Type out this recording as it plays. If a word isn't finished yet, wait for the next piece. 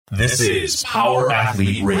This is Power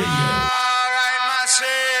Athlete Radio.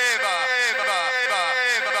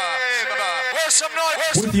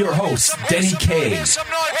 With your hosts, Denny K,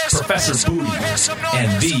 Professor Booty,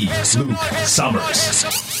 and the Luke Summers.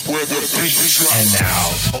 And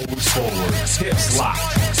now, toes forward, hips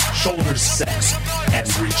locked, shoulders set, and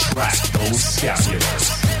retract those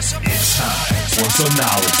scapulars. It's time for some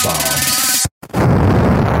knowledge bombs.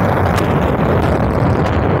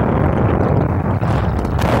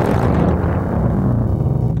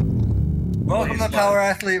 Welcome to Power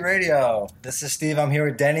Athlete Radio. This is Steve. I'm here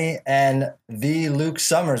with Denny and the Luke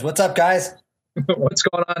Summers. What's up, guys? What's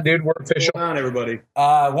going on, dude? We're official. What's going on, everybody?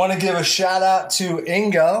 I want to give a shout out to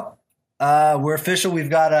Ingo. We're official. We've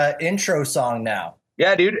got an intro song now.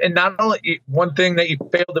 Yeah, dude. And not only one thing that you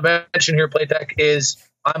failed to mention here, Playtech, is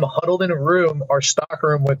I'm huddled in a room, our stock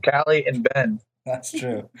room, with Callie and Ben. That's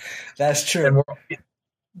true. That's true. And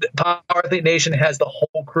the Power Athlete Nation has the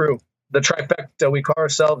whole crew. The trifecta. We call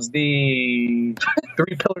ourselves the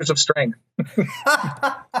three pillars of strength.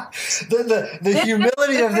 the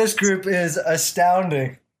humility of this group is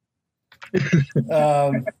astounding.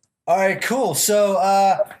 All right, cool.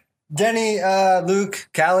 So, Denny, Luke,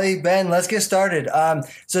 Callie, Ben, let's get started.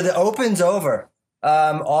 So the Open's over.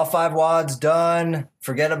 All 5 WODs done.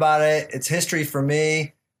 Forget about it. It's history for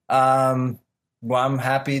me. Well, I'm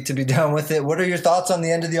happy to be done with it. What are your thoughts on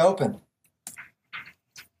the end of the Open?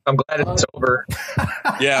 I'm glad it's over.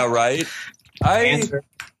 Yeah, right.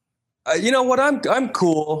 You know what? I'm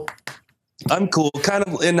cool. I'm cool. Kind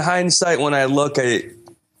of in hindsight, when I look, I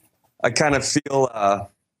kind of feel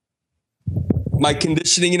my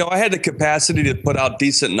conditioning. You know, I had the capacity to put out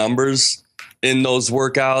decent numbers in those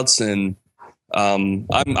workouts, and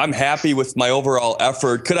I'm happy with my overall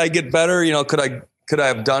effort. Could I get better? You know, could I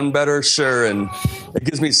have done better? Sure, and it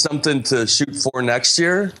gives me something to shoot for next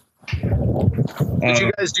year. Did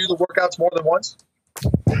you guys do the workouts more than once?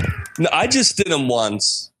 No, I just did them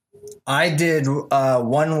once. I did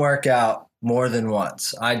one workout more than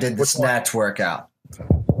once. I did the snatch workout.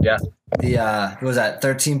 Yeah. What was that,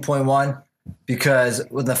 13.1? Because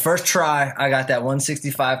with the first try, I got that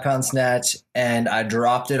 165-pound snatch, and I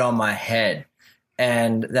dropped it on my head.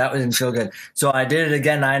 And that didn't feel good. So I did it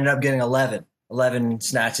again, and I ended up getting 11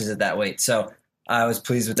 snatches at that weight. So I was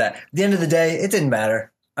pleased with that. At the end of the day, it didn't matter.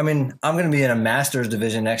 I mean, I'm going to be in a master's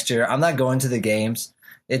division next year. I'm not going to the games.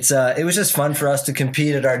 It was just fun for us to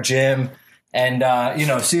compete at our gym and,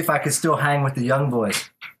 see if I could still hang with the young boys.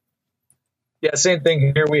 Yeah, same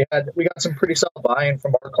thing here. We got some pretty solid buy-in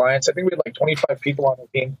from our clients. I think we had like 25 people on the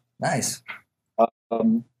team. Nice.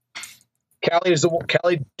 Callie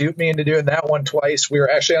duped me into doing that one twice. We were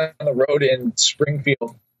actually on the road in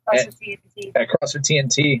Springfield at CrossFit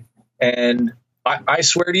TNT, and I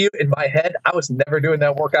swear to you, in my head, I was never doing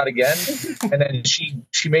that workout again. And then she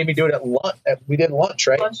made me do it at lunch. We did lunch,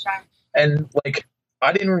 right? Lunchtime. And like, I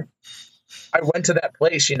went to that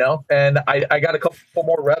place, and I got a couple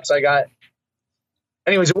more reps.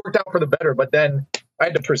 Anyways, it worked out for the better, but then I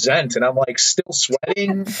had to present, and I'm like still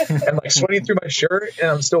sweating and like sweating through my shirt, and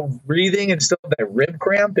I'm still breathing and still have that rib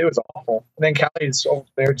cramp. It was awful. And then Callie's over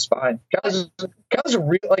there just fine. Callie's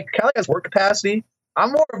Callie has work capacity.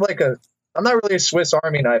 I'm not really a Swiss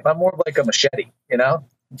Army knife. I'm more of like a machete, I'm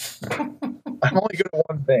only good at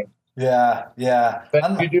one thing. Yeah.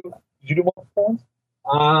 Ben, did you do one?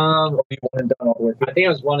 You one and done all the way through? I think I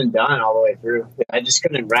was one and done all the way through. I just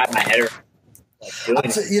couldn't wrap my head around.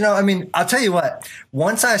 I'll tell you what.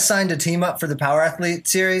 Once I signed a team up for the Power Athlete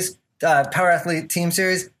Team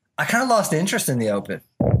Series, I kind of lost interest in the Open.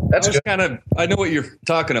 That's good. I know what you're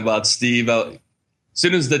talking about, Steve. As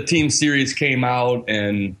soon as the team series came out,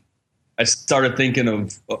 and I started thinking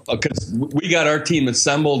of, because we got our team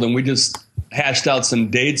assembled and we just hashed out some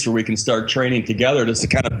dates where we can start training together just to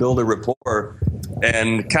kind of build a rapport,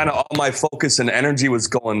 and kind of all my focus and energy was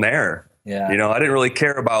going there. Yeah. I didn't really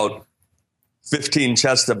care about 15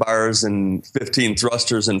 chest to bars and 15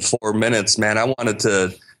 thrusters in 4 minutes, man. I wanted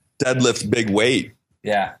to deadlift big weight.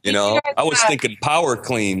 Yeah. I was thinking power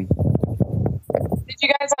clean. Did you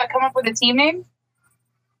guys come up with a team name?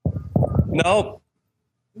 No,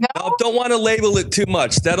 don't want to label it too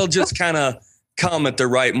much. That'll just kind of come at the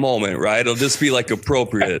right moment, right? It'll just be like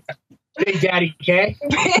appropriate. Big Daddy K.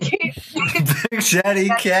 Big Daddy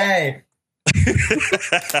K.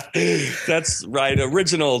 That's right.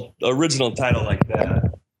 Original title like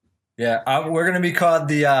that. Yeah, we're going to be called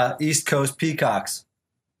the East Coast Peacocks.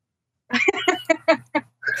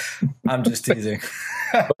 I'm just teasing.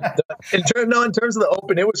 In terms of the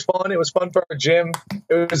Open, it was fun. It was fun for our gym.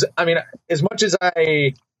 It was, as much as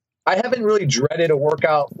I haven't really dreaded a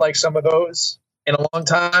workout like some of those. in a long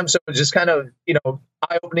time. So it's just kind of,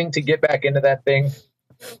 eye-opening to get back into that thing,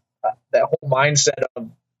 that whole mindset of,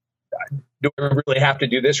 do I really have to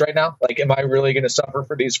do this right now? Like, am I really going to suffer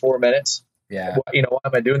for these 4 minutes? Yeah. Why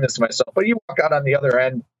am I doing this to myself? But you walk out on the other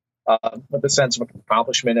end with a sense of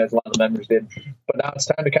accomplishment, as a lot of the members did. But now it's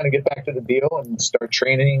time to kind of get back to the deal and start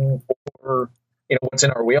training for, what's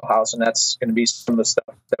in our wheelhouse. And that's going to be some of the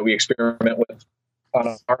stuff that we experiment with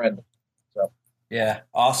on our end. So. Yeah,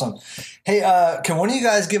 awesome. Hey, can one of you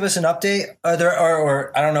guys give us an update? Are there,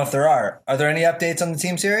 or I don't know if there are there any updates on the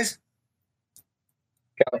team series?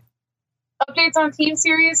 Kelly. Updates on team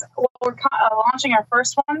series. Well, we're launching our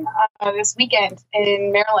first one this weekend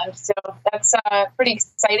in Maryland, so that's pretty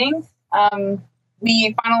exciting.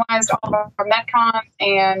 We finalized all of our Metcons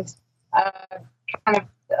and kind of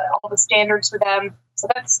all the standards for them. So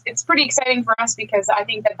it's pretty exciting for us because I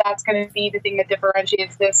think that that's going to be the thing that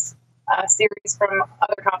differentiates this series from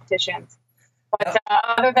other competitions. But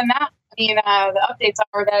other than that, the updates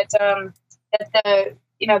are that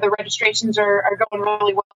the registrations are going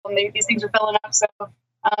really well, and these things are filling up. So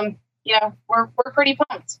we're pretty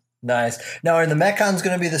pumped. Nice. Now, are the Metcons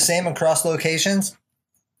going to be the same across locations?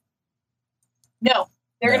 No,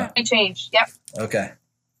 they're going to be changed. Yep. Okay.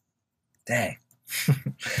 Dang.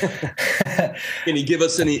 Can you give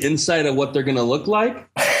us any insight of what they're going to look like?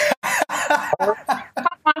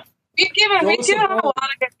 We've given a lot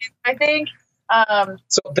of good news, I think.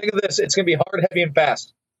 So think of this. It's going to be hard, heavy, and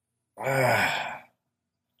fast. Hard,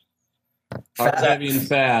 heavy, and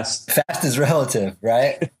fast. Fast is relative,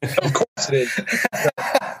 right? Of course it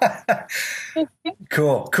is.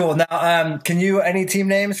 Cool. Now, can you any team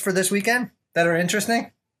names for this weekend that are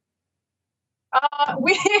interesting?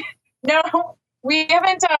 We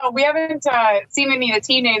haven't seen any of the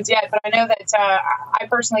team names yet, but I know that I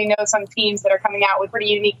personally know some teams that are coming out with pretty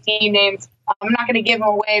unique team names. I'm not going to give them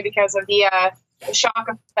away because of the shock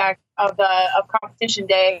effect of competition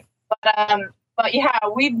day. But yeah,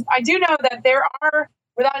 I do know that there are,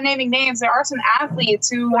 without naming names, there are some athletes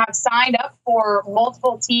who have signed up for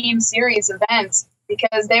multiple team series events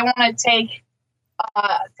because they want to take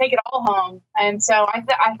it all home. And so I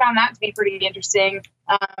found that to be pretty interesting.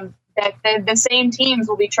 That the same teams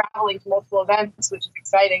will be traveling to multiple events, which is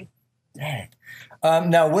exciting. Dang.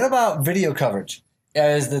 Now, what about video coverage?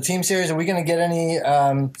 As the team series, are we going to get any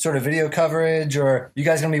sort of video coverage, or are you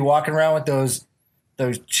guys going to be walking around with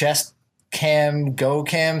those chest cam, go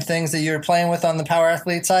cam things that you're playing with on the Power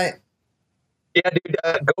Athlete site? Yeah, dude.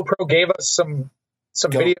 GoPro gave us some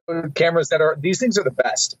video cameras these things are the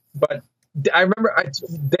best. But I remember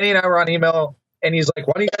Danny and I were on email. And he's like,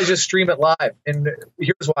 why don't you guys just stream it live? And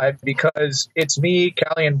here's why. Because it's me,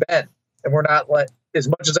 Callie, and Ben. And we're not, as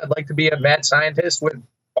much as I'd like to be a mad scientist with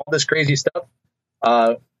all this crazy stuff,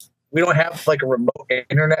 we don't have a remote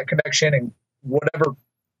internet connection and whatever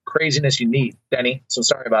craziness you need, Denny. So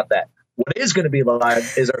sorry about that. What is going to be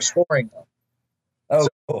live is our scoring. Oh, so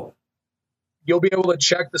cool. You'll be able to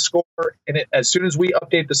check the score. And as soon as we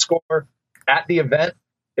update the score at the event,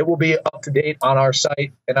 it will be up to date on our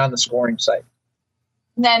site and on the scoring site.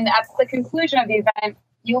 And then at the conclusion of the event,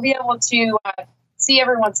 you'll be able to see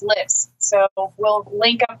everyone's lifts. So we'll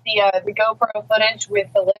link up the GoPro footage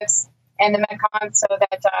with the lifts and the Metcon so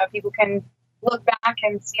that people can look back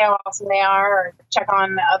and see how awesome they are or check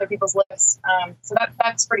on other people's lifts. So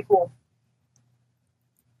that's pretty cool.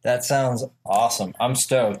 That sounds awesome. I'm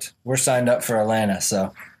stoked. We're signed up for Atlanta,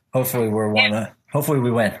 so hopefully hopefully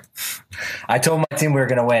we win. I told my team we were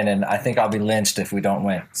going to win, and I think I'll be lynched if we don't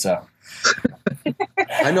win. So.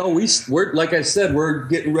 I know we're like I said, we're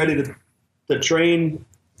getting ready to train,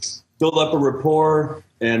 build up a rapport,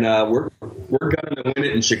 and we're going to win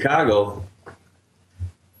it in Chicago.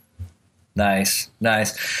 Nice.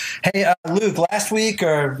 Hey, Luke, last week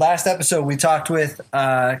or last episode, we talked with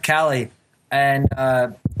Callie, and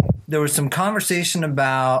there was some conversation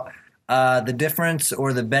about the difference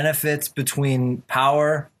or the benefits between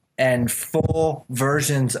power and full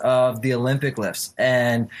versions of the Olympic lifts.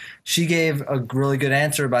 And she gave a really good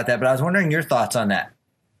answer about that, but I was wondering your thoughts on that.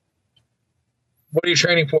 What are you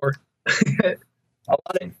training for?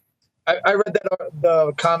 I read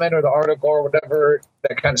the comment or the article or whatever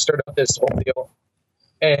that kind of stirred up this whole deal.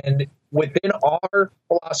 And within our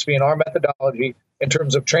philosophy and our methodology, in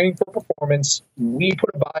terms of training for performance, we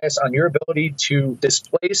put a bias on your ability to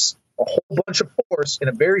displace a whole bunch of force in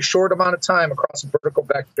a very short amount of time across a vertical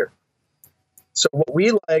vector. So what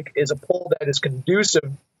we like is a pull that is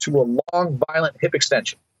conducive to a long, violent hip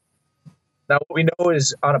extension. Now, what we know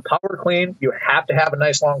is on a power clean, you have to have a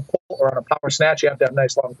nice long pull, or on a power snatch, you have to have a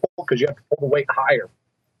nice long pull because you have to pull the weight higher.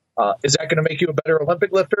 Is that going to make you a better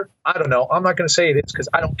Olympic lifter? I don't know. I'm not going to say it is because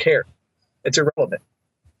I don't care. It's irrelevant.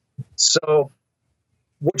 So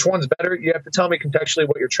which one's better? You have to tell me contextually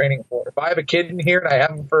what you're training for. If I have a kid in here and I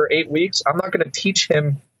have him for 8 weeks, I'm not going to teach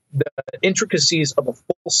him the intricacies of a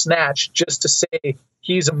full snatch just to say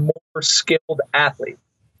he's a more skilled athlete.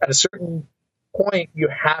 At a certain point, you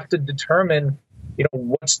have to determine,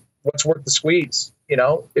 what's worth the squeeze.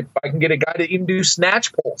 If I can get a guy to even do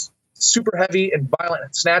snatch pulls, super heavy and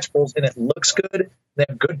violent snatch pulls, and it looks good, they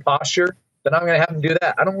have good posture, then I'm going to have him do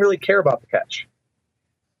that. I don't really care about the catch.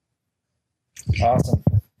 Awesome.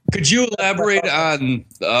 Could you elaborate on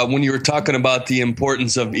when you were talking about the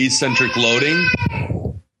importance of eccentric loading?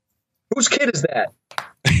 Whose kid is that?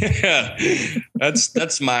 Yeah,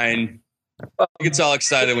 that's mine. She gets all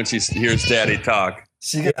excited when she hears Daddy talk.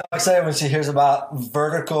 She gets all excited when she hears about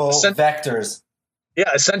vertical vectors.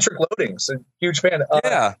 Yeah, eccentric loading. So huge fan.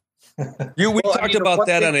 Yeah. We talked about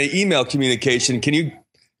that on an email communication. Can you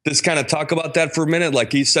just kind of talk about that for a minute,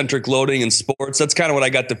 like eccentric loading in sports? That's kind of what I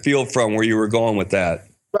got the feel from where you were going with that.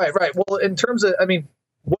 Right. Well, in terms of,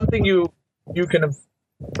 one thing you can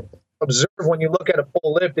observe when you look at a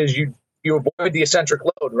full lift is you avoid the eccentric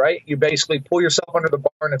load, right? You basically pull yourself under the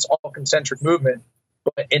bar and it's all concentric movement.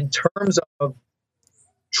 But in terms of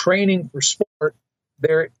training for sport,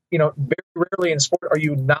 very rarely in sport are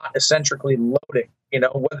you not eccentrically loading.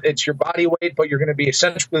 It's your body weight, but you're going to be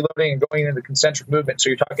eccentrically loading and going into concentric movement. So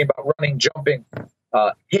you're talking about running, jumping,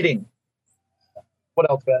 hitting. What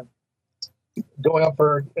else, Ben? Going up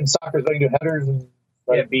in soccer, so you do headers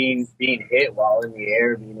and being hit while in the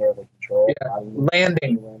air, being able to control. Yeah,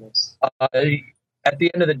 landing. At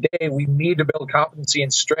the end of the day, we need to build competency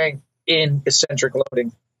and strength in eccentric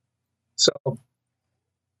loading. So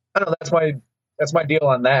I don't know. That's my deal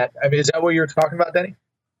on that. Is that what you're talking about, Denny?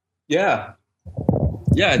 Yeah.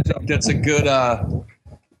 I think that's a good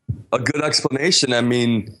explanation.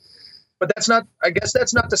 But I guess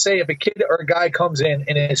that's not to say if a kid or a guy comes in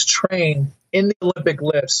and is trained in the Olympic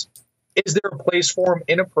lifts, is there a place for him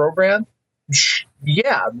in a program?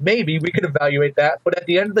 Yeah, maybe we could evaluate that. But at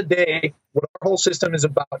the end of the day, what our whole system is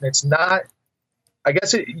about, and it's not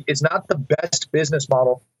the best business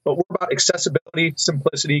model, but we're about accessibility,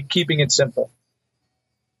 simplicity, keeping it simple.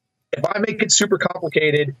 If I make it super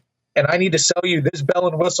complicated and I need to sell you this bell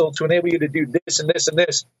and whistle to enable you to do this and this and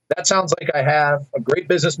this, that sounds like I have a great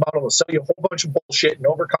business model to sell you a whole bunch of bullshit and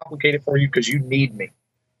overcomplicate it for you because you need me.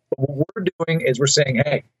 But what we're doing is we're saying,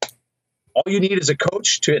 hey, all you need is a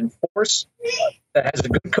coach to enforce, that has a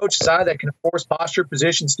good coach side that can enforce posture,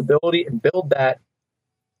 position, stability, and build that.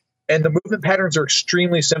 And the movement patterns are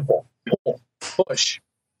extremely simple. Pull, push.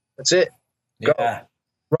 That's it. Go. Yeah.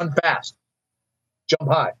 Run fast. Jump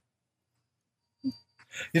high.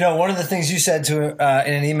 One of the things you said in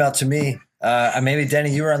an email to me, maybe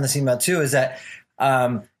Denny, you were on this email too, is that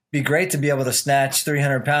be great to be able to snatch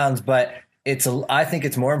 300 pounds, but I think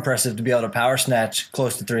it's more impressive to be able to power snatch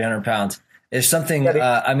close to 300 pounds. There's something,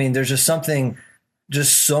 there's just something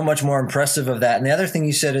just so much more impressive of that. And the other thing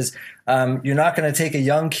you said is you're not going to take a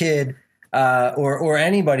young kid or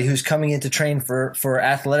anybody who's coming in to train for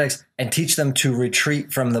athletics and teach them to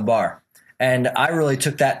retreat from the bar. And I really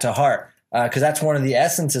took that to heart because that's one of the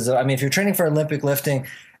essences of, if you're training for Olympic lifting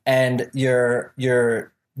and you're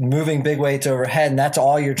moving big weights overhead and that's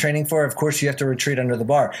all you're training for, of course you have to retreat under the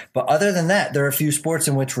bar. But other than that, there are a few sports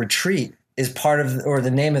in which retreat is part of or the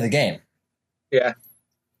name of the game. Yeah.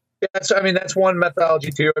 That's one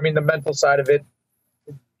methodology too. The mental side of it.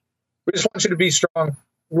 We just want you to be strong.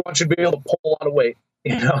 We want you to be able to pull a lot of weight.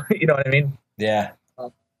 You know what I mean? Yeah.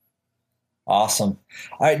 Awesome.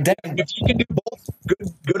 All right, Dan. If you can do both,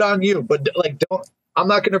 good on you. But I'm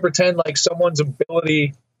not going to pretend like someone's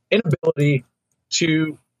inability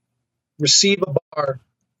to receive a bar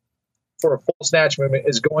for a full snatch movement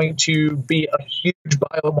is going to be a huge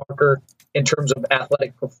biomarker in terms of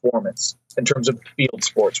athletic performance, in terms of field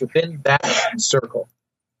sports within that circle.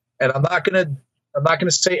 And I'm not going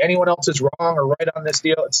to say anyone else is wrong or right on this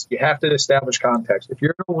deal. You have to establish context. If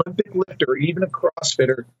you're an Olympic lifter or even a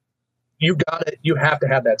CrossFitter, you have to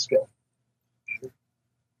have that skill.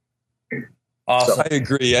 Awesome. So, I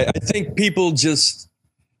agree. I think people just,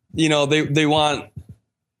 they want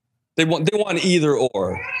either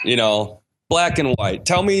or, black and white.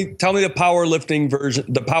 Tell me the powerlifting version,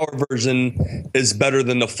 the power version is better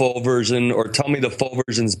than the full version, or tell me the full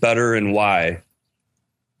version is better and why.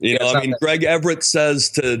 Greg Everett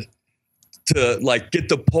says to get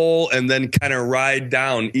the pull and then kind of ride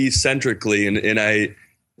down eccentrically. And I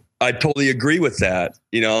totally agree with that,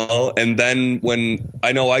 and then when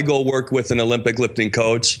I go work with an Olympic lifting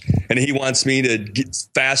coach and he wants me to get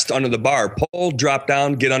fast under the bar, pull, drop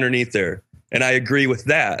down, get underneath there. And I agree with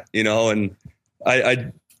that, and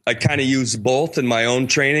I kind of use both in my own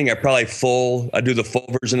training. I do the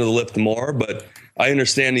full version of the lift more, but I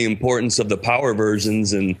understand the importance of the power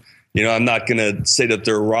versions. And, I'm not going to say that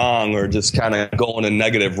they're wrong or just kind of go on a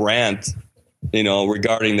negative rant,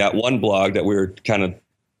 regarding that one blog that we were kind of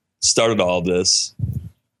started all this.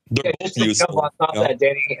 They're both useful. On top of that,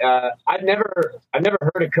 Danny, I've never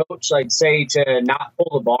heard a coach say to not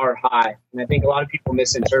pull the bar high, and I think a lot of people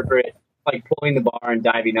misinterpret pulling the bar and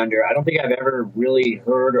diving under. I don't think I've ever really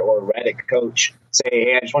heard or read a coach say,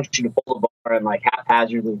 "Hey, I just want you to pull the bar and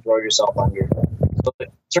haphazardly throw yourself under." So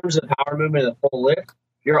in terms of the power movement of the full lift,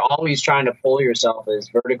 you're always trying to pull yourself as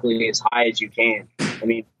vertically as high as you can. I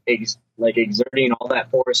mean, exerting all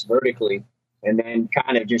that force vertically. And then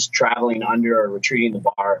kind of just traveling under or retreating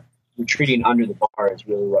under the bar is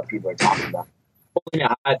really what people are talking about. Pulling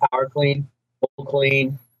a high power clean, pull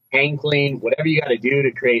clean, hang clean, whatever you got to do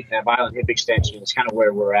to create that violent hip extension is kind of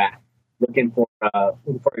where we're at. Looking for a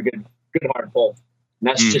good hard pull. And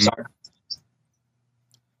that's just our.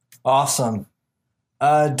 Awesome.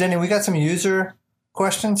 Denny, we got some user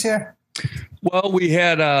questions here. Well, we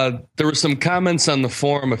had, there were some comments on the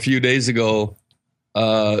forum a few days ago.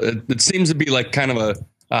 It seems to be kind of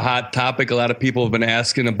a hot topic. A lot of people have been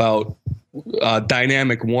asking about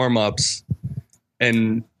dynamic warm-ups,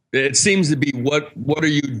 and it seems to be what are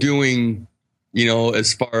you doing,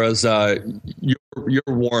 as far as your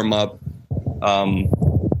warm-up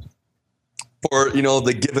for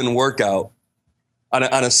the given workout on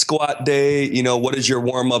a squat day. What does your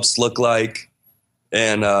warm-ups look like?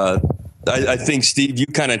 And I think, Steve, you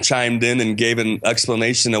kind of chimed in and gave an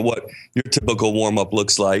explanation of what your typical warm-up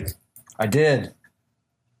looks like. I did.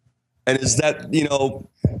 And is it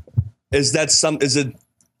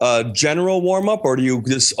a general warm-up, or do you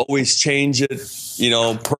just always change it,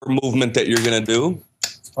 per movement that you're going to do?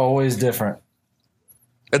 It's always different.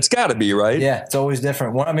 It's got to be, right? Yeah, it's always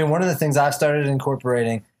different. One of the things I've started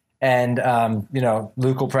incorporating, and,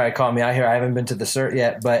 Luke will probably call me out here. I haven't been to the CERT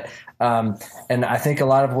yet, but and I think a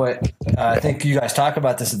lot of what I think you guys talk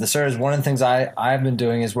about this at the CERT is one of the things I've been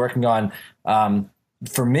doing is working on,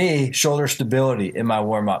 for me, shoulder stability in my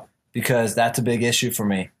warm-up, because that's a big issue for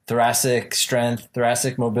me. Thoracic strength,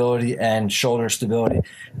 thoracic mobility, and shoulder stability.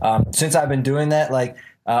 Since I've been doing that,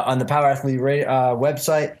 on the Power Athlete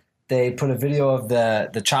website, they put a video of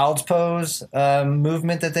the child's pose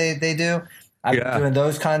movement that they do. I've been doing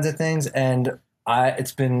those kinds of things, and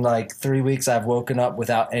it's been 3 weeks I've woken up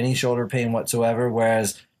without any shoulder pain whatsoever,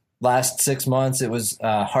 whereas last 6 months it was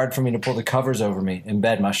hard for me to pull the covers over me in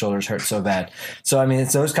bed. My shoulders hurt so bad. So,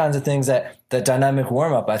 it's those kinds of things that dynamic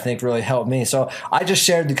warm-up, I think, really helped me. So I just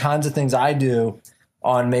shared the kinds of things I do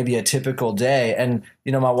on maybe a typical day. And,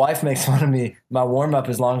 my wife makes fun of me. My warm-up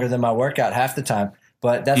is longer than my workout half the time,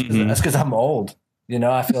 but that's because I'm old.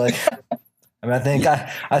 I feel like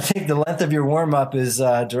I think the length of your warm up is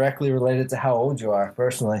directly related to how old you are,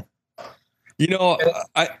 personally.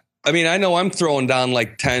 I know I'm throwing down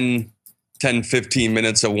 10, 15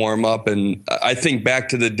 minutes of warm up. And I think back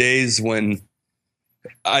to the days when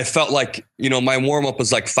I felt my warm up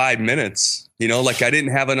was 5 minutes, I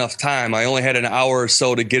didn't have enough time. I only had an hour or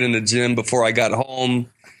so to get in the gym before I got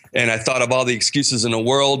home. And I thought of all the excuses in the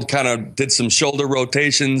world, kind of did some shoulder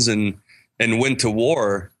rotations and went to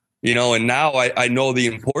war. And now I know the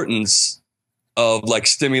importance of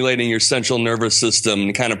stimulating your central nervous system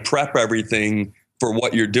and kind of prep everything for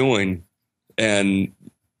what you're doing. And,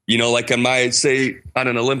 on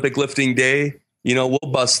an Olympic lifting day, we'll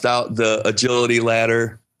bust out the agility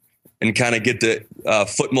ladder and kind of get the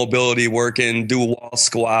foot mobility working, do wall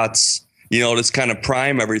squats, just kind of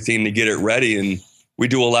prime everything to get it ready. And we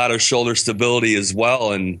do a lot of shoulder stability as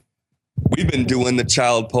well. And we've been doing the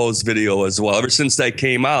child pose video as well. Ever since that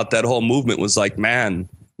came out, that whole movement was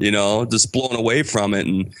just blown away from it.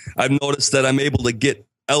 And I've noticed that I'm able to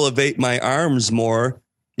elevate my arms more.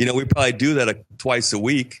 We probably do that twice a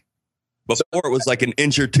week. Before it was an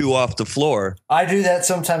inch or two off the floor. I do that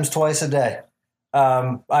sometimes twice a day.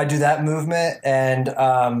 I do that movement, and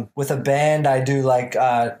with a band, I do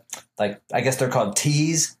I guess they're called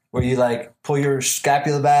tees, where you pull your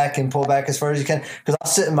scapula back and pull back as far as you can. Because I'll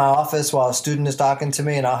sit in my office while a student is talking to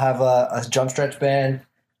me, and I'll have a jump stretch band.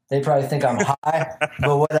 They probably think I'm high,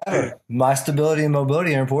 but whatever. My stability and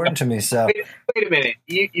mobility are important to me. So wait a minute,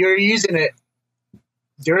 you're using it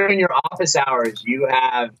during your office hours. You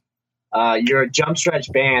have your jump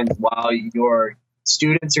stretch band while your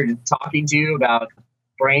students are talking to you about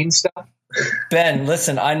brain stuff. Ben,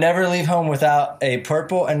 listen, I never leave home without a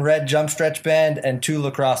purple and red jump stretch band and 2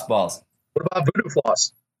 lacrosse balls. What about voodoo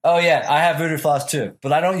floss? Oh, yeah, I have voodoo floss too,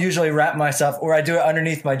 but I don't usually wrap myself, or I do it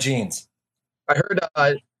underneath my jeans. I heard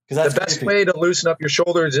The best way to loosen up your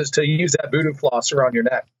shoulders is to use that voodoo floss around your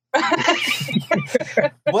neck.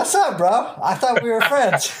 What's up, bro? I thought we were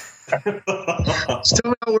friends. Just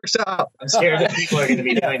tell me how it works out. I'm scared that people are going to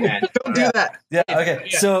be doing that. Don't do that. Yeah. Okay.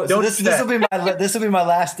 So this will be my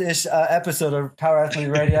last-ish episode of Power Athlete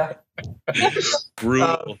Radio.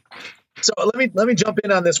 Brutal. So let me jump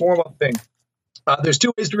in on this warm-up thing. There's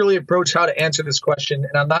two ways to really approach how to answer this question,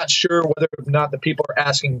 and I'm not sure whether or not the people are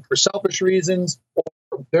asking for selfish reasons or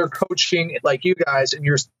they're coaching like you guys, and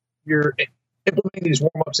you're implementing these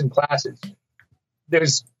warm-ups in classes.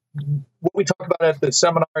 There's what we talk about at the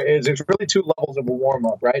seminar is there's really two levels of a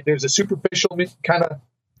warm-up, right? There's a superficial kind of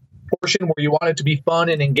portion where you want it to be fun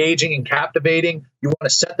and engaging and captivating. You want to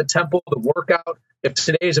set the tempo of the workout. If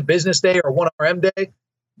today is a business day or 1RM day,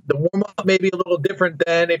 the warm-up may be a little different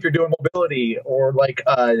than if you're doing mobility or like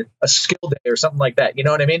a skill day or something like that. You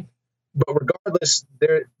know what I mean? But regardless,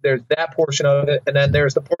 there's that portion of it. And then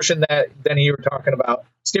there's the portion that, Denny, you were talking about.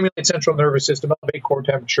 Stimulate central nervous system, elevate core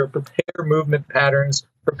temperature, prepare movement patterns,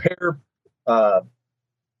 prepare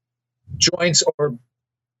joints or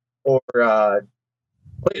prepare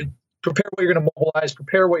what you're going to mobilize,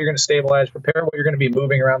 prepare what you're going to stabilize, prepare what you're going to be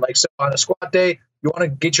moving around. Like so on a squat day, you want to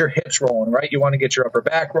get your hips rolling, right? You want to get your upper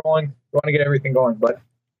back rolling. You want to get everything going. But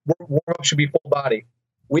warm-up should be full body.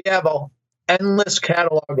 We have an endless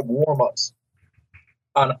catalog of warm-ups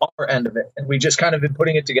on our end of it. And we just kind of been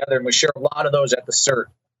putting it together, and we share a lot of those at the CERT.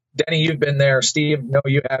 Denny, you've been there. Steve, no,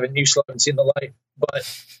 you haven't. You still haven't seen the light. But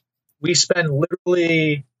we spend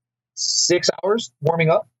literally 6 hours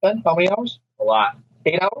warming up. Ben, how many hours? A lot.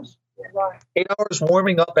 8 hours? 8 hours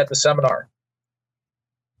warming up at the seminar.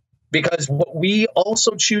 Because what we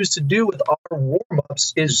also choose to do with our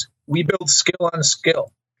warm-ups is we build skill on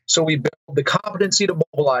skill. So we build the competency to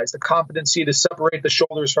mobilize, the competency to separate the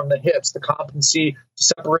shoulders from the hips, the competency to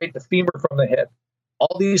separate the femur from the hip.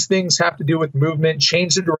 All these things have to do with movement,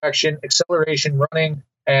 change of direction, acceleration, running,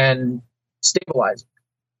 and stabilizing.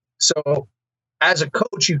 So as a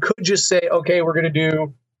coach, you could just say, okay, we're going to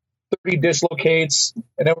do 30 dislocates,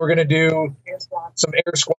 and then we're going to do some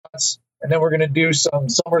air squats, and then we're going to do some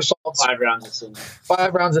somersaults. 5 rounds of Cindy.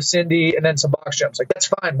 5 rounds of Cindy, and then some box jumps. Like, that's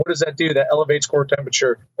fine. What does that do? That elevates core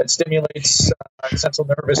temperature. That stimulates central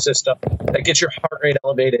nervous system. That gets your heart rate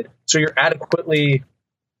elevated. So you're adequately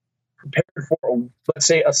prepared for, let's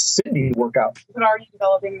say, a Cindy workout. But are you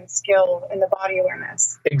developing the skill and the body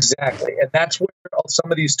awareness? Exactly. And that's where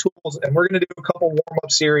some of these tools, and we're going to do a couple warm-up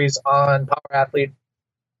series on Power Athlete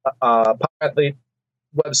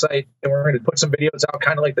website, and we're going to put some videos out,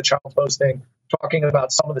 kind of like the Child's Pose thing, talking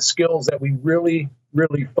about some of the skills that we really,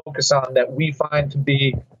 really focus on that we find to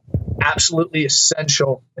be absolutely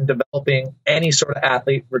essential in developing any sort of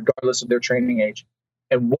athlete, regardless of their training age.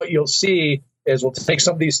 And what you'll see is we'll take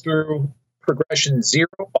some of these through progression 0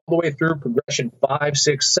 all the way through progression 5,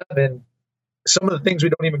 6, 7. Some of the things we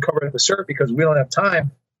don't even cover at the CERT because we don't have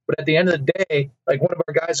time. But at the end of the day, like one of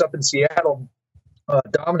our guys up in Seattle,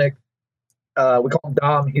 Dominic, we call him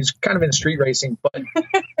Dom. He's kind of in street racing, but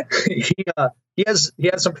he has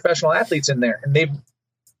some professional athletes in there, and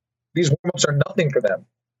these warm-ups are nothing for them.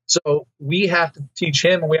 So we have to teach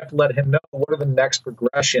him, and we have to let him know what are the next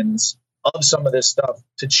progressions of some of this stuff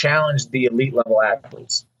to challenge the elite level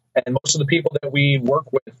athletes. And most of the people that we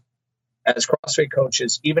work with as CrossFit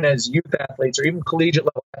coaches, even as youth athletes or even collegiate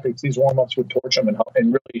level athletes, these warm-ups would torch them and help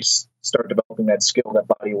and really start developing that skill, that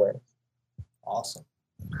body awareness. Awesome.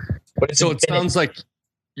 But so it sounds like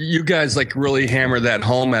you guys like really hammer that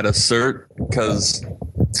home at a CERT, because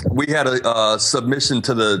we had a submission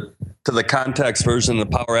to the context version of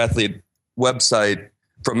the Power Athlete website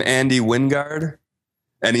from Andy Wingard,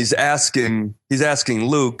 and he's asking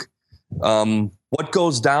Luke, what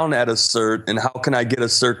goes down at a CERT, and how can I get a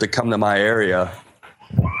CERT to come to my area?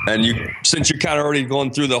 And since you're kind of already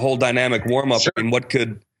going through the whole dynamic warm up, sure. I mean,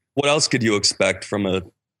 what else could you expect from a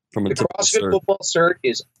the CrossFit CERT? Football CERT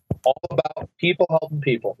is all about people helping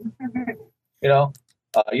people. You know,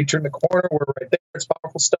 you turn the corner, we're right there. It's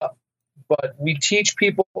powerful stuff. But we teach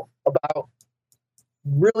people about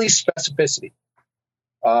really specificity.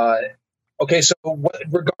 Okay, so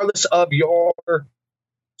regardless of your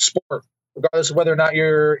sport, regardless of whether or not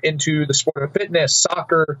you're into the sport of fitness,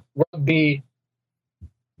 soccer, rugby,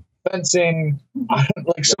 fencing,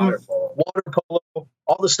 like some water polo,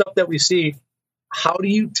 all the stuff that we see, how do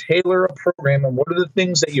you tailor a program, and what are the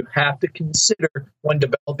things that you have to consider when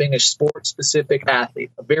developing a sport-specific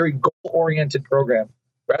athlete, a very goal-oriented program,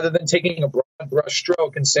 rather than taking a broad brush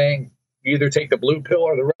stroke and saying you either take the blue pill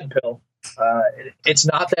or the red pill. It's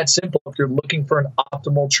not that simple if you're looking for an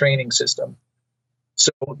optimal training system.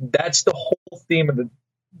 So that's the whole theme of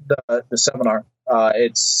the seminar.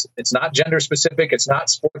 It's not gender specific. It's not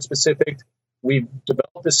sport specific. We've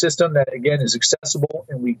developed a system that, again, is accessible,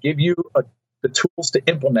 and we give you the tools to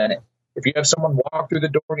implement it. If you have someone walk through the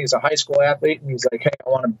door and he's a high school athlete and he's like, hey, I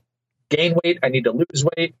want to gain weight, I need to lose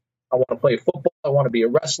weight, I want to play football, I want to be a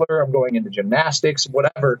wrestler, I'm going into gymnastics,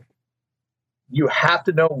 whatever, you have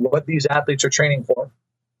to know what these athletes are training for.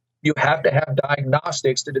 You have to have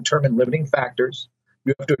diagnostics to determine limiting factors.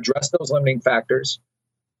 You have to address those limiting factors.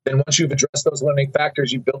 Then once you've addressed those limiting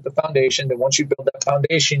factors, you build the foundation. Then once you build that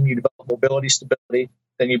foundation, you develop mobility, stability.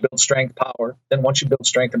 Then you build strength, power. Then once you build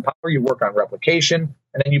strength and power, you work on replication.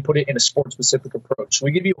 And then you put it in a sport-specific approach. So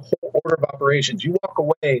we give you a whole order of operations. You walk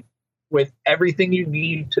away with everything you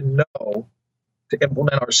need to know to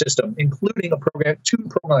implement our system, including two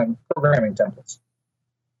programming templates.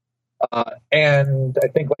 And I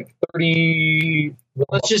think like 30.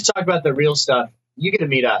 Let's just talk about the real stuff. You get to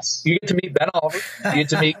meet us. You get to meet Ben Oliver. You get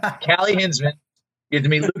to meet Callie Hinsman. You get to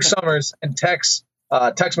meet Luke Summers and Tex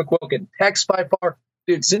McQuilkin. Tex, by far,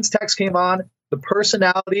 dude, since Tex came on, the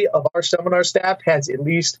personality of our seminar staff has at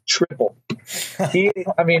least tripled. He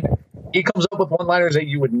comes up with one-liners that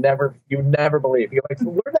you would never believe. You're like,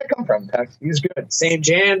 where'd that come from, Tex? He's good. Same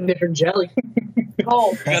jam, different jelly.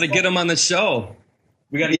 Oh, we got to get him on the show.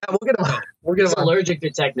 We'll get him. He's allergic to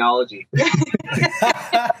technology.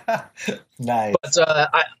 Nice. But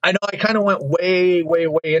I know I kind of went way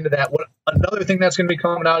into that. Another thing that's going to be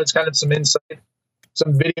coming out is kind of some insight,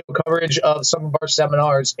 some video coverage of some of our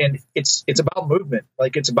seminars, and it's about movement.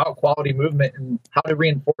 Like, it's about quality movement and how to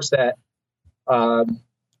reinforce that.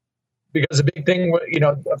 Because a big thing,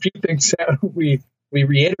 a few things that we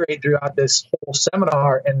reiterate throughout this whole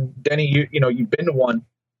seminar, and Denny, you've been to one,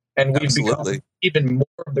 and we've become even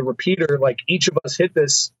more of the repeater. Like, each of us hit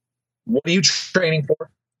this. What are you training for?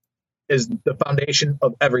 Is the foundation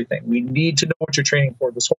of everything. We need to know what you're training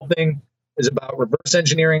for. This whole thing is about reverse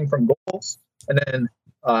engineering from goals. And then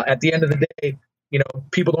at the end of the day,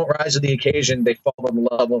 people don't rise to the occasion. They fall in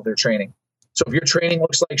love of their training. So if your training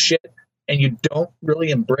looks like shit and you don't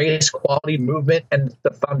really embrace quality movement and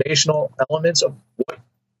the foundational elements of what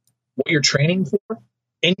you're training for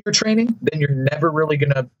in your training, then you're never really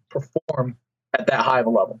going to perform at that high of a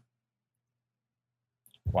level.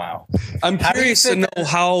 Wow. I'm curious to know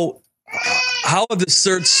how have the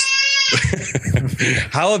certs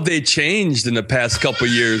how have they changed in the past couple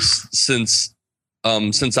of years since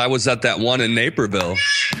I was at that one in Naperville?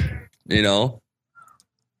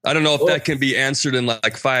 I don't know if that can be answered in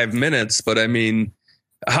like 5 minutes, but I mean,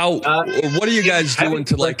 what are you guys doing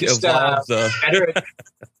to evolve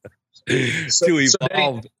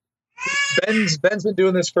evolve? Ben's been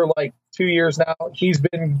doing this for like 2 years now. He's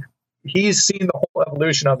seen the whole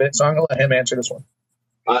evolution of it. So I'm going to let him answer this one.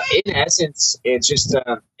 In essence, it's just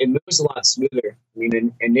it moves a lot smoother. I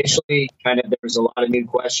mean, initially, kind of there was a lot of new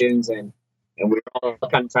questions, and we were all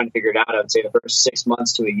kind of trying to figure it out. I would say the first 6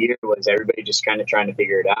 months to a year was everybody just kind of trying to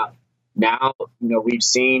figure it out. Now, we've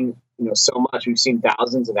seen so much. We've seen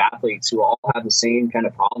thousands of athletes who all have the same kind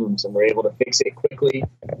of problems, and we're able to fix it quickly.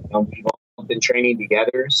 We've all been training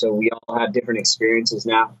together, so we all have different experiences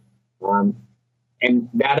now. And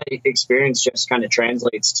that experience just kind of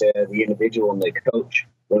translates to the individual and the coach.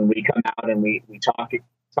 When we come out and we talk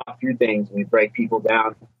through things, we break people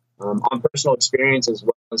down on personal experience as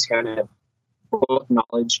well as kind of book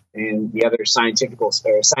knowledge and the other scientific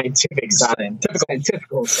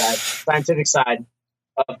side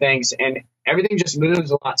of things. And everything just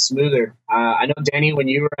moves a lot smoother. I know, Danny, when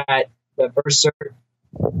you were at the first cert,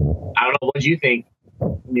 I don't know, what did you think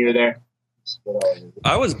when you were there?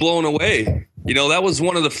 I was blown away. That was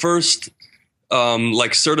one of the first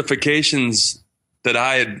certifications that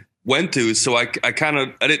I had went to. So I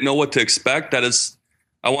didn't know what to expect. That is,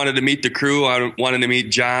 I wanted to meet the crew. I wanted to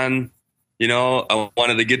meet John. I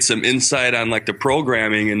wanted to get some insight on like the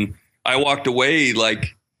programming, and I walked away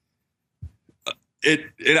like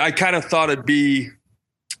I kind of thought it'd be,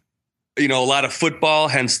 a lot of football,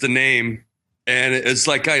 hence the name. And it's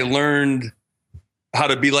like I learned how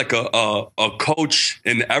to be like a coach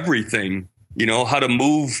in everything. How to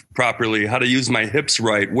move properly, how to use my hips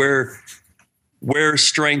right, where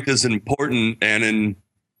strength is important, and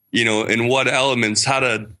in what elements, how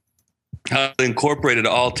to incorporate it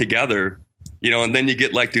all together, and then you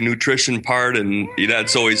get like the nutrition part, and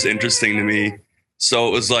that's always interesting to me. So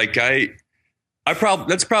it was like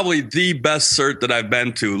that's probably the best cert that I've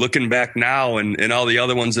been to, looking back now, and all the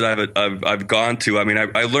other ones that I've gone to. I mean,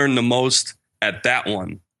 I learned the most at that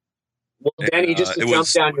one. Well, Danny, just to jump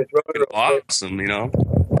down your throat real quick. Awesome,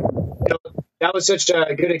 That was such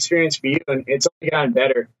a good experience for you, and it's only gotten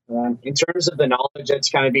better. In terms of the knowledge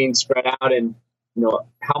that's kind of being spread out and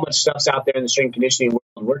how much stuff's out there in the strength conditioning world.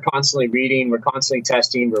 We're constantly reading, we're constantly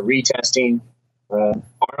testing, we're retesting our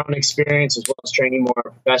own experience, as well as training more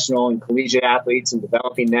professional and collegiate athletes and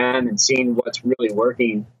developing them and seeing what's really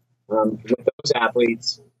working with those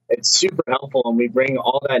athletes. It's super helpful, and we bring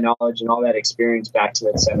all that knowledge and all that experience back to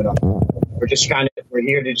that seminar. We're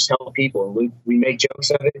here to just help people. We make jokes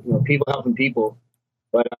of it, people helping people.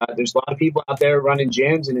 But there's a lot of people out there running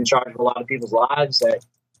gyms and in charge of a lot of people's lives that,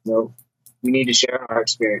 we need to share our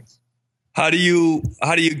experience. How do you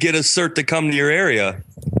get a cert to come to your area?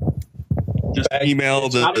 Just email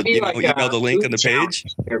the link on the page.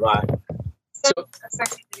 Nearby.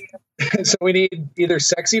 So we need either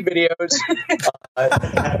sexy videos,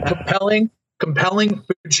 compelling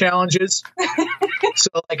food challenges. So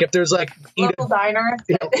like if there's like local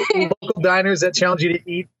diners that challenge you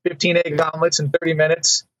to eat 15 egg omelets in 30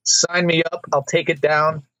 minutes, sign me up. I'll take it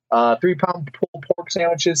down. 3-pound pulled pork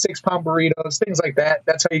sandwiches, 6-pound burritos, things like that.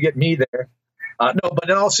 That's how you get me there. No, but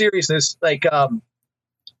in all seriousness, like our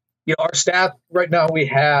staff right now, we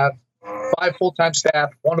have 5 full-time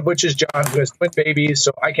staff, one of which is John, who has twin babies,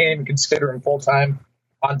 so I can't even consider him full-time.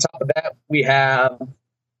 On top of that, we have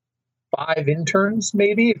 5 interns,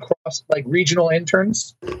 maybe across like regional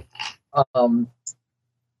interns, 3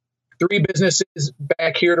 businesses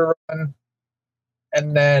back here to run,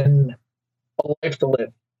 and then a life to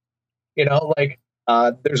live.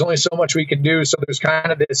 There's only so much we can do. So there's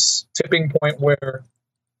kind of this tipping point where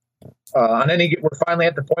we're finally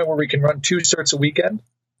at the point where we can run 2 certs a weekend,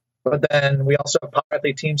 but then we also have Power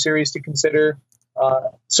Athlete Team Series to consider.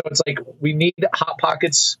 So it's like we need hot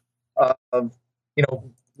pockets of,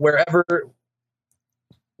 wherever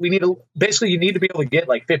we need basically you need to be able to get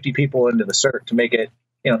like 50 people into the cert to make it,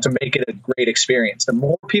 to make it a great experience. The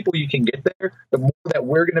more people you can get there, the more that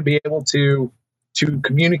we're going to be able to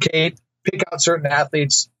communicate, pick out certain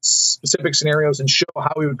athletes, specific scenarios, and show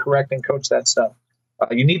how we would correct and coach that stuff.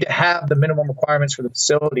 You need to have the minimum requirements for the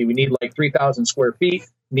facility. We need like 3,000 square feet.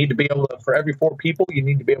 You need to be able to, for every 4 people, you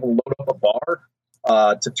need to be able to load up a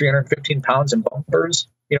bar to 315 pounds in bumpers.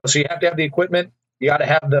 So you have to have the equipment. You got to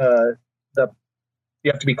have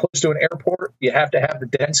you have to be close to an airport. You have to have the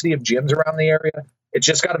density of gyms around the area. It's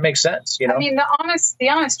just got to make sense. I mean, the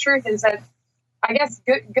honest truth is that, I guess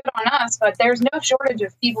good on us, but there's no shortage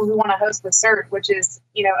of people who want to host the cert, which is,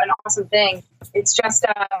 an awesome thing. It's just,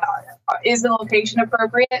 is the location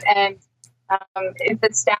appropriate? And is the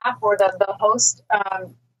staff or the host,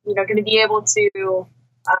 going to be able to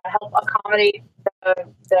help accommodate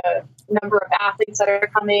the number of athletes that are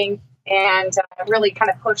coming and really kind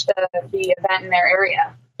of push the event in their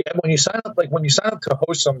area? Yeah, when you sign up to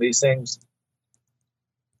host some of these things,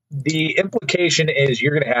 the implication is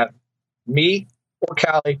you're going to have me or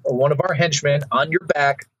Callie or one of our henchmen on your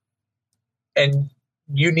back, and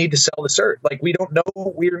you need to sell the cert. Like, we don't know,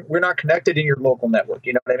 we're not connected in your local network.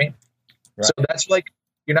 You know what I mean? Right. So that's like,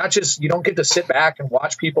 you don't get to sit back and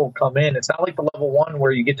watch people come in. It's not like the level 1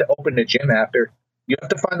 where you get to open a gym after. You have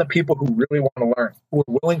to find the people who really want to learn, who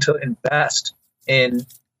are willing to invest in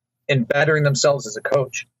bettering themselves as a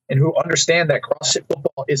coach, and who understand that CrossFit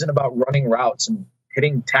football isn't about running routes and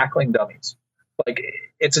tackling dummies. Like,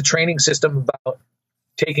 it's a training system about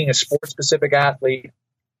taking a sport-specific athlete,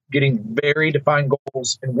 getting very defined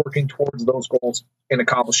goals, and working towards those goals and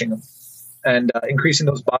accomplishing them, and increasing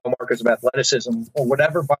those biomarkers of athleticism or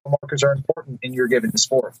whatever biomarkers are important in your given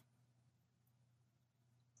sport.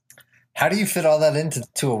 How do you fit all that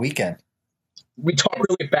into a weekend? We talk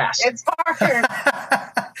really fast. It's hard.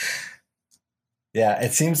 Yeah,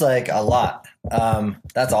 it seems like a lot.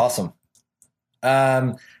 That's awesome.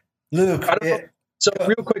 Luke. So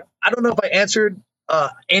real quick, I don't know if I answered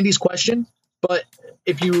Andy's question, but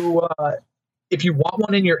if you want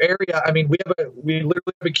one in your area, I mean, we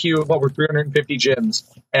literally have a queue of over 350 gyms,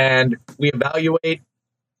 and we evaluate.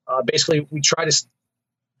 Basically, we try to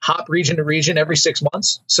hop region to region every 6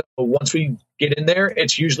 months. So once we get in there,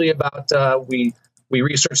 it's usually about we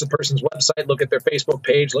research the person's website, look at their Facebook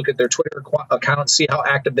page, look at their Twitter account, see how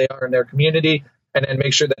active they are in their community, and then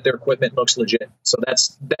make sure that their equipment looks legit. So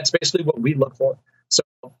that's basically what we look for. So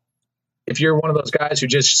if you're one of those guys who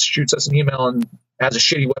just shoots us an email and has a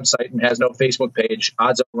shitty website and has no Facebook page,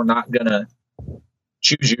 odds are we're not going to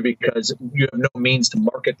choose you because you have no means to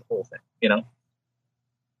market the whole thing,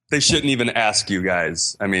 They shouldn't even ask you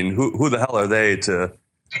guys. I mean, who the hell are they to...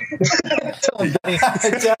 Tell them,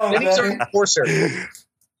 Denny's our enforcer.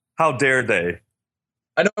 How dare they?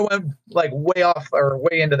 I know I went like way off or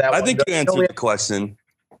way into that. I think you answered the question.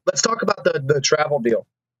 Let's talk about the travel deal.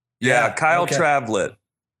 Yeah, Kyle Travlet.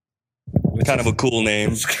 Kind of a cool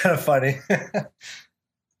name. It's kind of funny.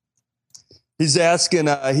 He's asking,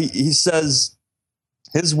 he says,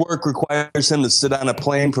 his work requires him to sit on a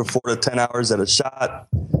plane for 4 to 10 hours at a shot.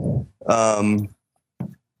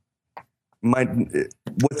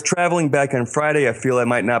 With traveling back on Friday, I feel I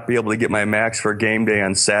might not be able to get my max for game day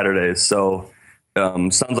on Saturday. So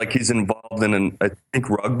sounds like he's involved in, I think,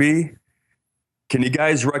 rugby. Can you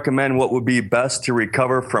guys recommend what would be best to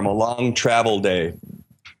recover from a long travel day?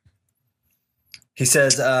 He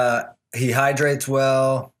says he hydrates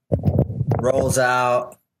well, rolls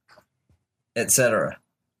out, etc.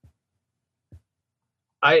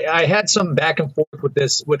 I had some back and forth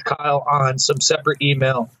with Kyle on some separate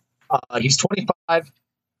email. He's 25.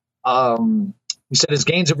 He said his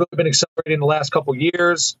gains have really been accelerating in the last couple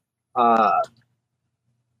years.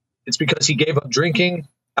 It's because he gave up drinking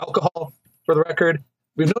alcohol, for the record.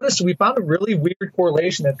 We found a really weird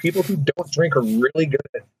correlation that people who don't drink are really good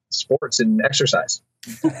at sports and exercise.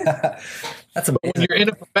 That's amazing. When you're in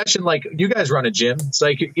a profession like you guys run a gym, it's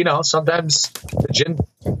like, sometimes the gym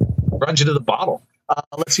runs you to the bottle.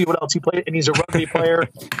 Let's see what else he played. And he's a rugby player.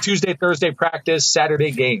 Tuesday, Thursday practice,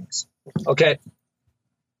 Saturday games. Okay.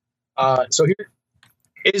 So here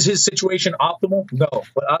is his situation optimal? No,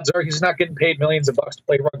 but odds are he's not getting paid millions of bucks to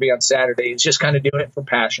play rugby on Saturday. He's just kind of doing it for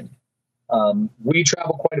passion. We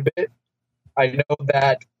travel quite a bit. I know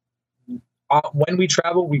that when we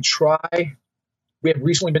travel, we have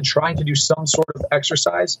recently been trying to do some sort of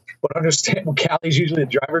exercise, but understand Callie's usually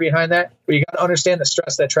the driver behind that. But you got to understand the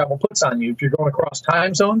stress that travel puts on you. If you're going across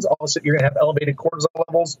time zones, all of a sudden you're going to have elevated cortisol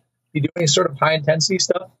levels. If you do any sort of high intensity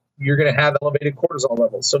stuff, you're going to have elevated cortisol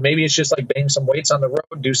levels. So maybe it's just like bang some weights on the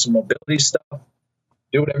road, do some mobility stuff,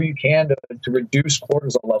 do whatever you can to reduce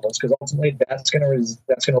cortisol levels, because ultimately that's going to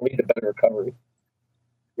lead to better recovery.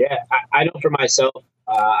 Yeah, I know for myself,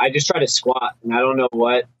 I just try to squat, and I don't know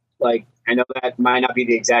what. Like, I know that might not be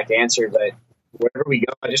the exact answer, but wherever we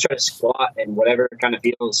go, I just try to squat, and whatever kind of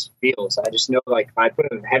feels. I just know, like, if I put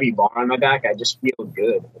a heavy bar on my back, I just feel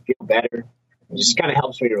good. I feel better. It just kind of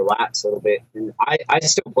helps me to relax a little bit. And I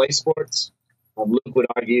still play sports. Luke would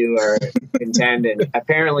argue or contend, and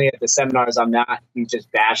apparently at the seminars I'm not. He's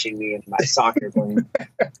just bashing me in my soccer playing.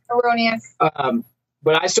 Erroneous.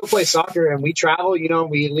 But I still play soccer, and we travel.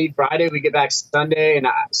 We leave Friday, we get back Sunday, and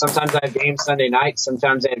sometimes I have games Sunday night.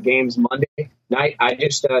 Sometimes I have games Monday night. I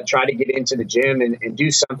just try to get into the gym and do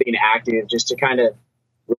something active just to kind of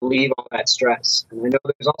relieve all that stress. And I know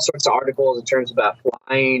there's all sorts of articles in terms about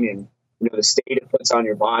flying and the state it puts on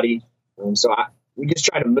your body. So we just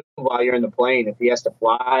try to move while you're in the plane. If he has to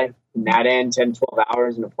fly from that end 10, 12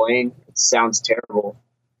 hours in a plane, it sounds terrible.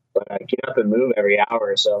 But get up and move every hour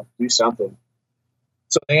or so. Do something.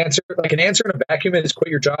 So an answer in a vacuum is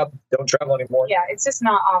quit your job, don't travel anymore. Yeah, it's just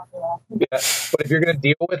not optimal. Yeah, but if you're going to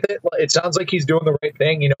deal with it, it sounds like he's doing the right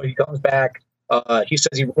thing. He comes back. He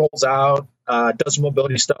says he rolls out, does some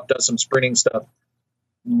mobility stuff, does some sprinting stuff.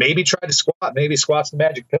 Maybe try to squat. Maybe squat's the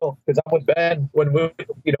magic pill. Because I'm with Ben when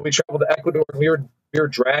we traveled to Ecuador and we were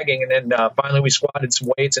dragging, and then finally we squatted some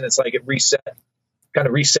weights, and it's like it reset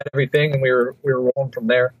everything, and we were rolling from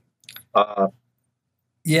there.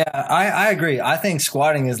 Yeah, I agree. I think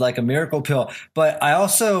squatting is like a miracle pill. But I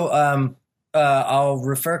also I'll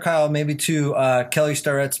refer Kyle maybe to Kelly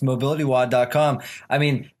Starrett's mobilitywod.com. I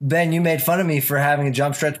mean, Ben, you made fun of me for having a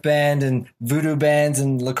jump stretch band and voodoo bands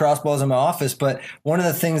and lacrosse balls in my office. But one of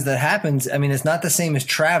the things that happens, I mean, it's not the same as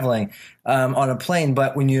traveling on a plane,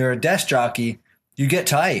 but when you're a desk jockey, you get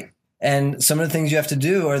tight. And some of the things you have to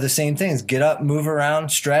do are the same things. Get up, move around,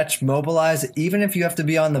 stretch, mobilize, even if you have to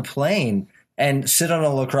be on the plane and sit on a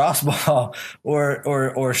lacrosse ball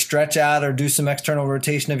or stretch out or do some external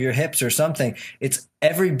rotation of your hips or something. It's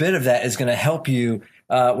every bit of that is going to help you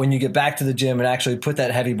when you get back to the gym and actually put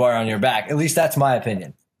that heavy bar on your back. At least that's my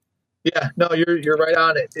opinion. Yeah, no, you're right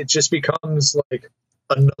on it. It just becomes like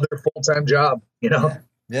another full-time job,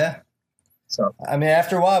 Yeah. So, I mean,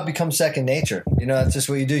 after a while, it becomes second nature. That's just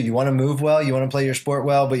what you do. You want to move well, you want to play your sport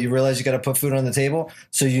well, but you realize you got to put food on the table.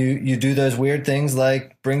 So you do those weird things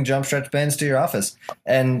like bring jump stretch bands to your office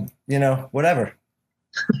and, whatever.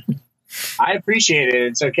 I appreciate it.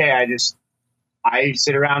 It's okay. I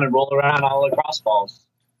sit around and roll around all lacrosse balls.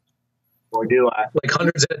 Or do I? Like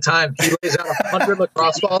hundreds at a time. He lays out 100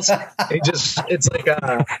 lacrosse balls. It's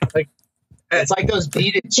like those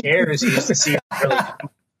beaded chairs you used to see.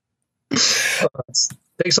 It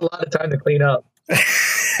takes a lot of time to clean up.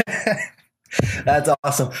 That's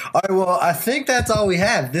awesome. All right, well, I think that's all we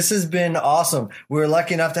have. This has been awesome. We were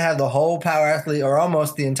lucky enough to have the whole Power Athlete, or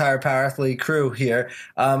almost the entire Power Athlete crew here.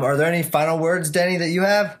 Are there any final words, Denny, that you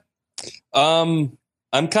have? I'm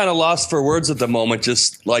kind of lost for words at the moment,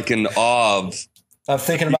 just like in awe of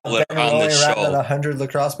thinking about Ben rolling around at 100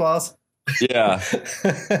 lacrosse balls. Yeah.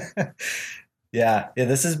 Yeah,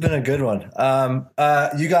 this has been a good one.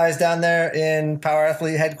 You guys down there in Power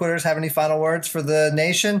Athlete headquarters have any final words for the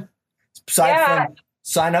nation? Aside from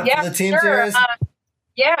sign up for the team series?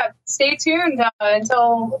 Stay tuned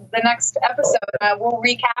until the next episode. We'll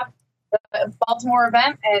recap the Baltimore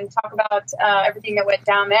event and talk about everything that went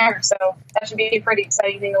down there. So that should be a pretty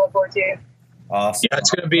exciting thing to look forward to. Awesome. Yeah,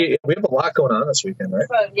 it's going to be. We have a lot going on this weekend, right?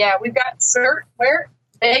 So, we've got CERT. Where?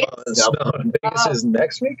 Vegas. Vegas is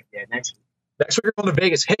next week. Yeah, next week. Next week we're going to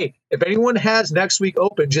Vegas. Hey, if anyone has next week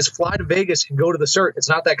open, just fly to Vegas and go to the CERT. It's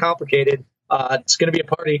not that complicated. It's going to be a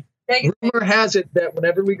party. Vegas. Rumor has it that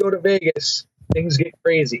whenever we go to Vegas, things get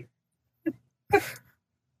crazy.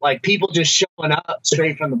 Like people just showing up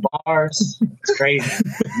straight from the bars. It's crazy.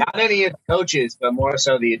 Not any of the coaches, but more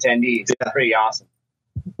so the attendees. Yeah. It's pretty awesome.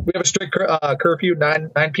 We have a strict curfew,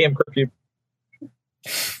 9 p.m. curfew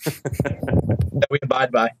that we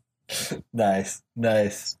abide by. Nice.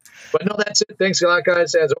 But no, that's it. Thanks a lot,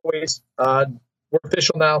 guys. As always, we're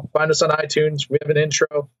official now. Find us on iTunes. We have an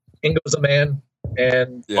intro. Ingo's a man.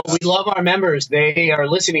 And we love our members. They are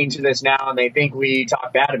listening to this now, and they think we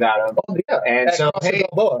talk bad about them. Oh, yeah. And so, hey,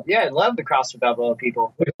 I love the CrossFit Balboa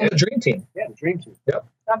people. We call the Dream Team. Yeah, the Dream Team. Yep.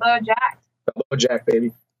 Balboa Jack. Balboa Jack,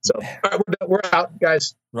 baby. So, all right, we're out,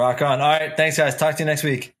 guys. Rock on. All right. Thanks, guys. Talk to you next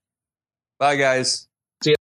week. Bye, guys.